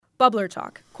Bubbler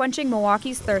Talk, quenching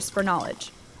Milwaukee's thirst for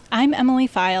knowledge. I'm Emily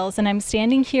Files, and I'm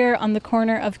standing here on the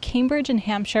corner of Cambridge and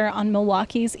Hampshire on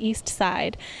Milwaukee's east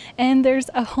side. And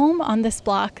there's a home on this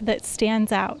block that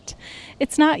stands out.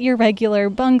 It's not your regular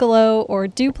bungalow or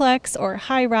duplex or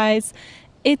high-rise.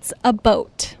 It's a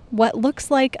boat, what looks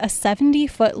like a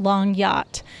 70-foot-long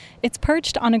yacht. It's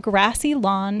perched on a grassy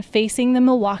lawn facing the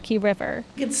Milwaukee River.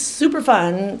 It's super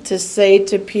fun to say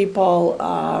to people,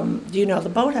 do you know the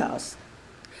boathouse?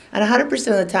 And 100%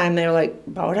 of the time they're like,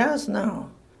 boathouse? No.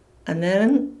 And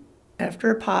then after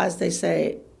a pause they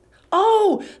say,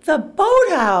 oh, the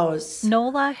boathouse!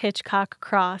 Nola Hitchcock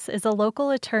Cross is a local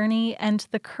attorney and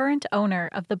the current owner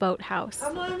of the boathouse.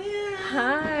 Come on in.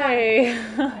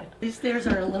 Hi. These stairs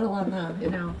are a little on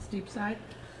the, steep side.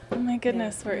 Oh my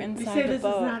goodness, we're inside the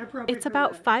boat. It's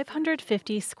about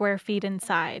 550 square feet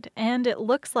inside, and it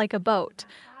looks like a boat,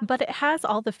 but it has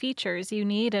all the features you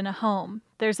need in a home.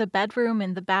 There's a bedroom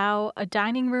in the bow, a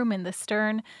dining room in the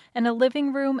stern, and a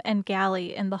living room and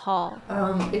galley in the hall.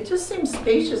 It just seems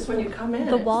spacious when you come in.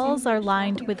 The walls are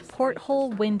lined with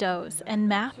porthole windows and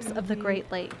maps of the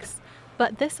Great Lakes,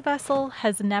 but this vessel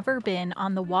has never been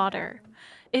on the water.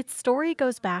 Its story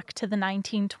goes back to the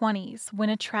 1920s when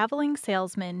a traveling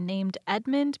salesman named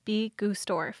Edmund B.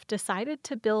 Gustorf decided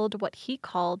to build what he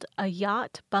called a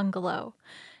yacht bungalow.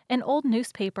 An old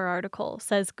newspaper article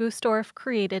says Gustorf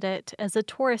created it as a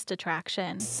tourist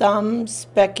attraction. Some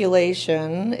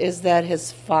speculation is that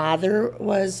his father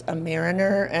was a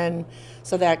mariner, and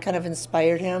so that kind of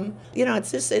inspired him.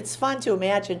 It's fun to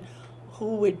imagine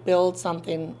who would build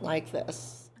something like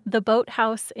this. The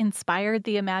boathouse inspired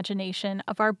the imagination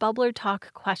of our Bubbler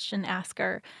Talk question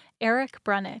asker, Eric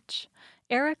Brunich.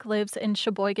 Eric lives in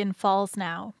Sheboygan Falls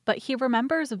now, but he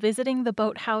remembers visiting the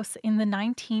boathouse in the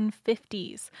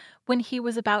 1950s when he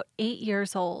was about 8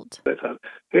 years old. I thought,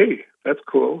 hey, that's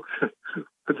cool.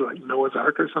 It's like Noah's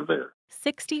Ark or something.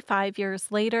 65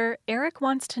 years later, Eric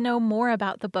wants to know more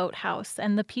about the boathouse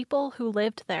and the people who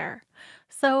lived there.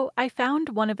 So I found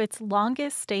one of its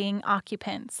longest-staying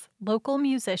occupants, local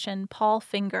musician Paul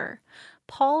Finger.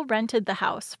 Paul rented the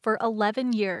house for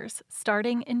 11 years,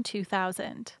 starting in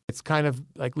 2000. It's kind of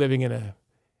like living in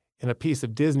a piece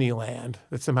of Disneyland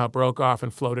that somehow broke off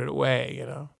and floated away,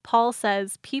 Paul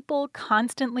says people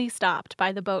constantly stopped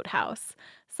by the boathouse.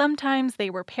 Sometimes they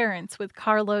were parents with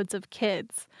carloads of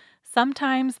kids.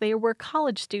 Sometimes they were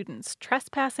college students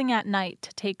trespassing at night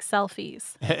to take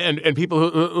selfies. And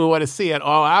people who want to see at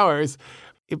all hours,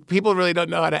 people really don't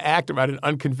know how to act around an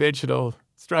unconventional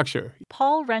structure.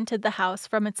 Paul rented the house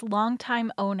from its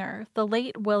longtime owner, the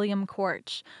late William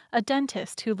Korch, a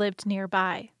dentist who lived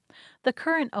nearby. The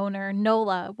current owner,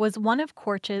 Nola, was one of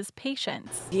Korch's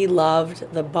patients. He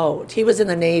loved the boat. He was in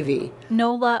the Navy.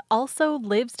 Nola also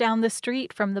lives down the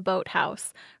street from the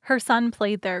boathouse. Her son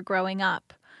played there growing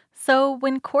up. So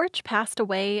when Korch passed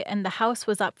away and the house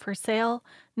was up for sale,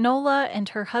 Nola and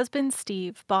her husband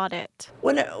Steve bought it.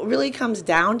 When it really comes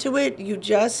down to it, you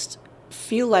just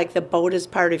feel like the boat is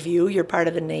part of you. You're part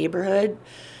of the neighborhood.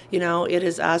 It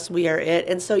is us, we are it.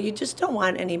 And so you just don't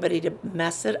want anybody to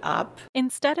mess it up.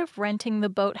 Instead of renting the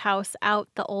boathouse out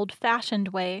the old-fashioned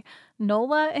way,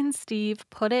 Nola and Steve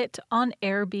put it on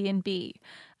Airbnb.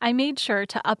 I made sure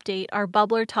to update our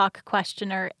Bubbler Talk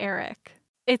questioner, Eric.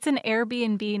 It's an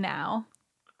Airbnb now.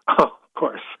 Oh, of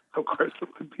course it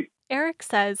would be. Eric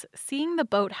says seeing the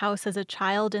boathouse as a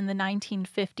child in the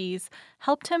 1950s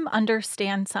helped him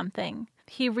understand something.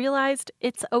 He realized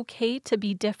it's okay to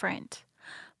be different.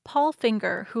 Paul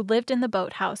Finger, who lived in the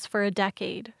boathouse for a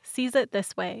decade, sees it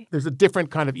this way. There's a different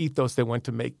kind of ethos they went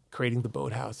to make creating the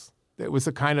boathouse. It was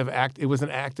a kind of act. It was an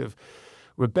act of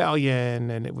rebellion,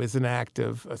 and it was an act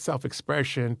of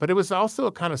self-expression, but it was also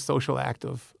a kind of social act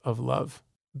of love,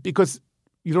 because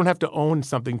you don't have to own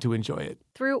something to enjoy it.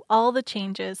 Through all the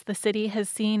changes the city has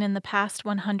seen in the past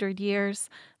 100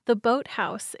 years, the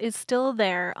boathouse is still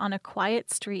there on a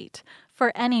quiet street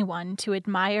for anyone to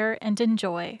admire and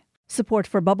enjoy. Support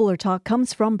for Bubbler Talk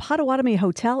comes from Potawatomi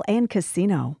Hotel and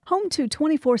Casino, home to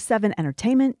 24/7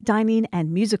 entertainment, dining,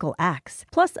 and musical acts,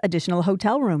 plus additional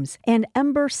hotel rooms, and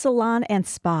Ember Salon and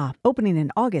Spa, opening in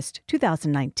August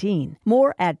 2019.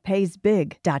 More at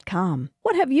paysbig.com.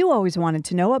 What have you always wanted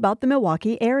to know about the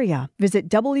Milwaukee area? Visit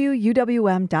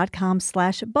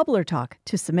WUWM.com/BubblerTalk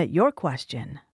to submit your question.